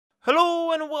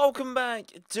Hello and welcome back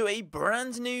to a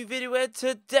brand new video where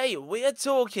today we are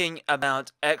talking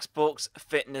about Xbox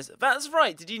Fitness. That's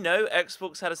right, did you know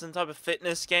Xbox had some type of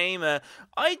fitness game?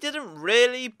 I didn't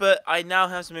really, but I now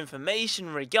have some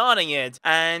information regarding it.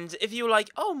 And if you were like,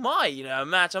 oh my,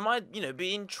 Matt, I might,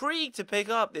 be intrigued to pick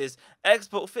up this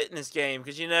Xbox Fitness game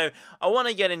because, I want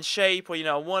to get in shape or,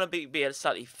 I want to be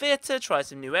slightly fitter, try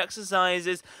some new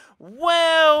exercises.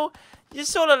 Well, you're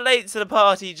sort of late to the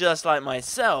party just like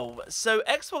myself. So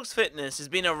Xbox Fitness has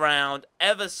been around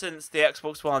ever since the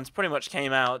Xbox Ones pretty much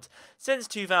came out, since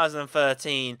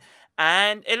 2013.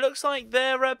 And it looks like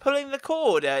they're pulling the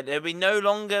cord. They'll no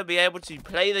longer be able to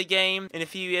play the game in a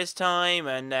few years' time,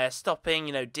 and they're stopping,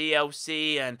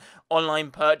 DLC and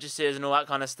online purchases and all that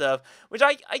kind of stuff. Which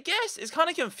I guess is kind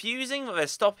of confusing that they're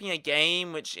stopping a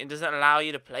game which it doesn't allow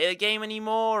you to play the game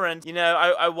anymore. And,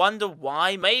 I wonder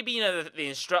why. Maybe, the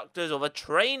instructors or the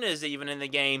trainers even in the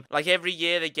game, like every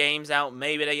year the game's out,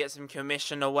 maybe they get some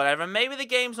commission or whatever. And maybe the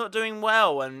game's not doing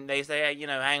well and they say, hey,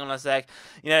 hang on a sec.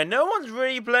 No one's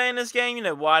really playing this game,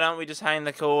 why don't we just hang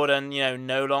the cord and,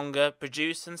 no longer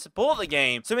produce and support the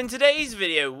game? So in today's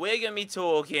video, we're going to be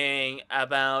talking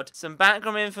about some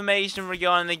background information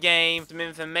regarding the game, some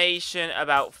information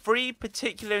about 3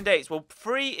 particular dates, well,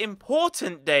 3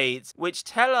 important dates, which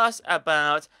tell us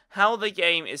about how the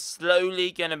game is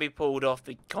slowly going to be pulled off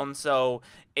the console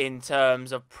in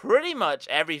terms of pretty much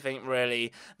everything,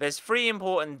 really. There's 3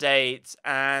 important dates,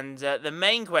 and the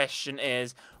main question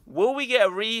is, will we get a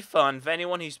refund for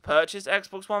anyone who's purchased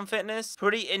Xbox One Fitness?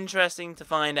 Pretty interesting to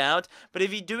find out. But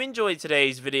if you do enjoy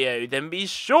today's video, then be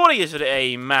sure to give it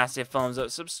a massive thumbs up.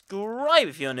 Subscribe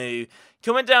if you're new.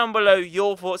 Comment down below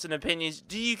your thoughts and opinions.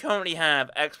 Do you currently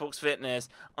have Xbox Fitness?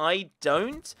 I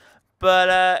don't.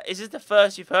 But is this the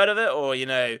first you've heard of it? Or,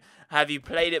 have you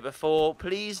played it before?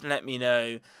 Please let me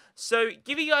know. So,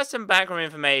 give you guys some background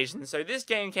information. So, this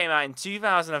game came out in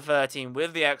 2013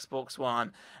 with the Xbox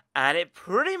One. And it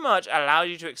pretty much allowed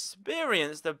you to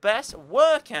experience the best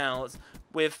workouts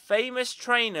with famous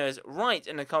trainers right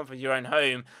in the comfort of your own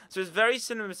home. So it's very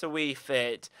similar to Wii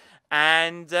Fit.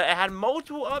 And it had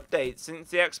multiple updates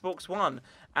since the Xbox One.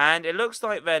 And it looks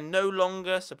like they're no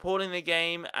longer supporting the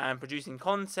game and producing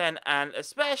content. And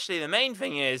especially the main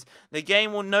thing is, the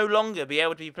game will no longer be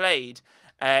able to be played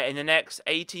in the next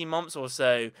 18 months or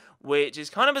so, which is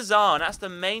kind of bizarre. And that's the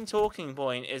main talking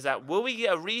point, is that will we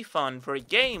get a refund for a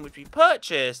game which we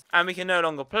purchased and we can no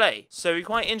longer play? So it'll be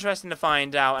quite interesting to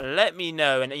find out, and let me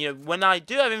know. And when I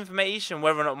do have information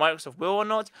whether or not Microsoft will or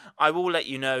not, I will let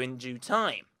you know in due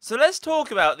time. So let's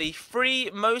talk about the 3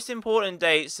 most important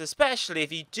dates, especially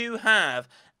if you do have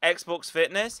Xbox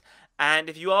Fitness, and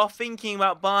if you are thinking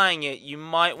about buying it, you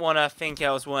might want to think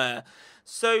elsewhere.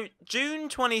 So, June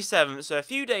 27th, so a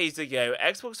few days ago,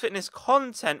 Xbox Fitness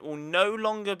content will no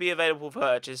longer be available for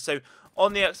purchase. So,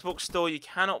 on the Xbox Store, you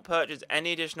cannot purchase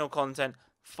any additional content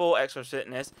for Xbox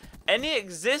Fitness. Any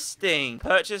existing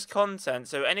purchase content,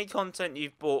 so any content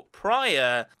you've bought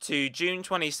prior to June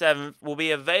 27th, will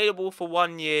be available for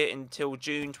 1 year until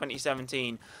June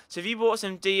 2017. So if you bought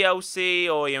some DLC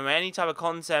or any type of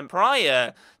content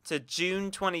prior to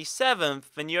June 27th,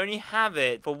 then you only have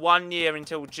it for 1 year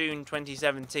until June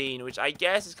 2017, which I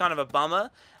guess is kind of a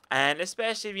bummer. And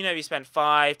especially if, you spent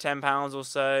 £5, £10 or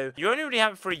so, you only really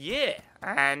have it for a year.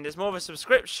 And it's more of a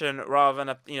subscription rather than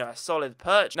a solid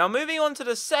purchase. Now, moving on to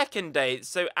the second date.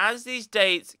 So, as these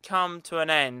dates come to an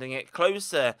end and get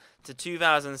closer to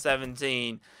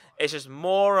 2017, it's just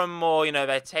more and more,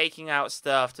 they're taking out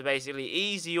stuff to basically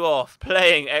ease you off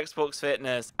playing Xbox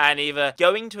Fitness and either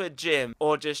going to a gym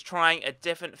or just trying a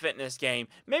different fitness game.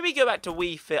 Maybe go back to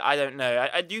Wii Fit, I don't know.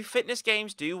 Do fitness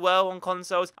games do well on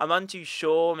consoles? I'm untoo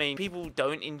sure. I mean, people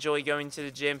don't enjoy going to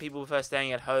the gym. People prefer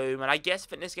staying at home. And I guess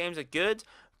fitness games are good.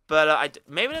 But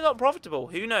maybe they're not profitable.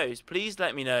 Who knows? Please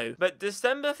let me know. But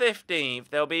December 15th,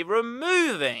 they'll be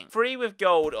removing free with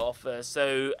gold offers.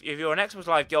 So if you're an Xbox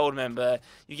Live Gold member,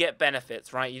 you get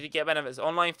benefits, right? You get benefits,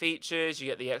 online features, you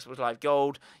get the Xbox Live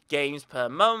Gold games per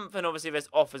month, and obviously there's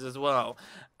offers as well.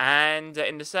 And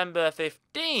in December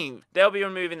 15th, they'll be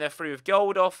removing their free with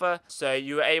gold offer. So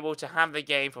you are able to have the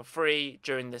game for free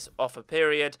during this offer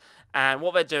period. And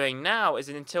what they're doing now is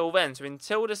until then, so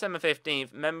until December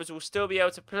 15th, members will still be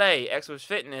able to play Xbox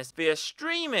Fitness via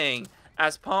streaming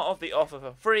as part of the offer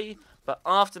for free. But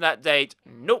after that date,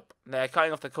 nope, they're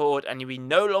cutting off the cord and you'll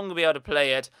no longer be able to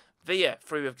play it via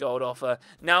free with gold offer.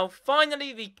 Now,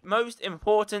 finally, the most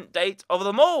important date of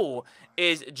them all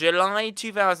is July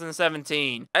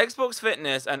 2017. Xbox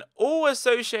Fitness and all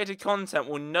associated content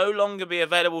will no longer be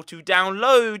available to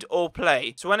download or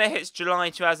play. So when it hits July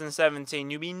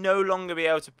 2017, you'll no longer be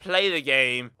able to play the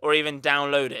game or even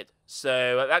download it.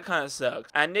 So that kind of sucks.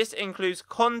 And this includes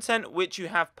content which you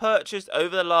have purchased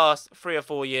over the last 3 or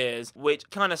 4 years, which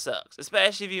kind of sucks,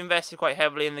 especially if you invested quite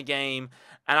heavily in the game.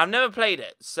 And I've never played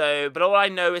it, but all I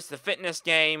know is the fitness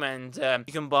game, and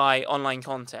you can buy online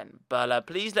content. But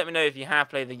please let me know if you have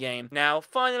played the game. Now,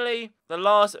 finally, the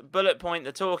last bullet point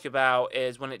to talk about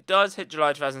is when it does hit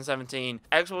July 2017,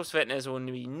 Xbox Fitness will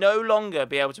no longer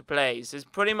be able to play. So it's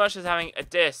pretty much as having a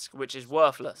disc, which is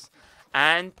worthless.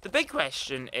 And the big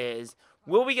question is,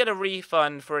 will we get a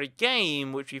refund for a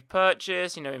game which we've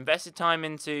purchased, invested time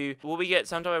into? Will we get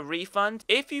some type of refund?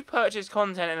 If you purchase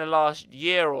content in the last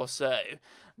year or so,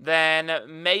 then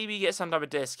maybe get some type of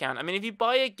discount. I mean, if you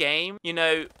buy a game,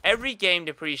 every game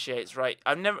depreciates, right?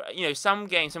 Some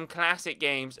classic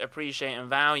games appreciate in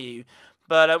value.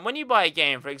 But when you buy a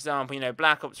game, for example,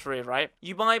 Black Ops 3, right?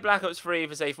 You buy Black Ops 3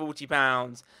 for, say,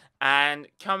 £40. And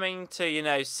coming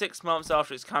to, 6 months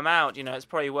after it's come out, it's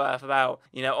probably worth about,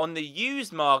 on the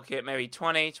used market, maybe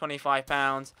 £20,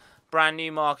 £25. Brand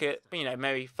new market,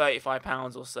 maybe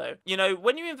 £35 or so.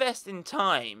 When you invest in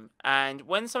time and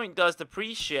when something does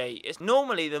depreciate, it's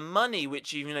normally the money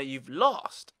which you've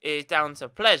lost is down to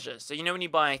pleasure. So, when you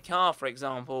buy a car, for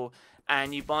example,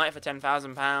 and you buy it for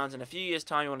 £10,000, in a few years'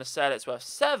 time you want to sell it, it's worth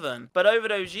 £7,000. But over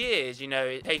those years,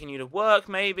 it's taking you to work,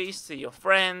 maybe, see your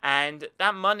friends, and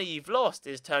that money you've lost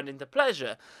is turned into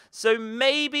pleasure. So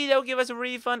maybe they'll give us a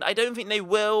refund. I don't think they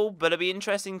will, but it'll be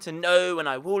interesting to know, and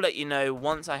I will let you know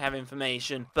once I have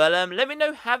information. But let me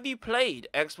know, have you played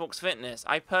Xbox Fitness?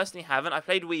 I personally haven't. I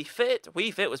played Wii Fit.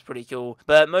 Wii Fit was pretty cool,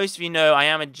 but most of you know I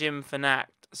am a gym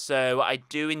fanatic, so I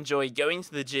do enjoy going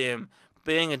to the gym,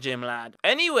 being a gym lad.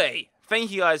 Anyway, thank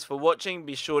you guys for watching.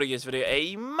 Be sure to give this video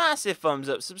a massive thumbs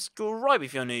up. Subscribe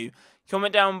if you're new.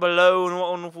 Comment down below and what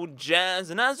wonderful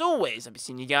jazz. And as always, I'll be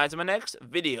seeing you guys in my next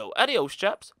video. Adios,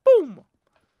 chaps. Boom.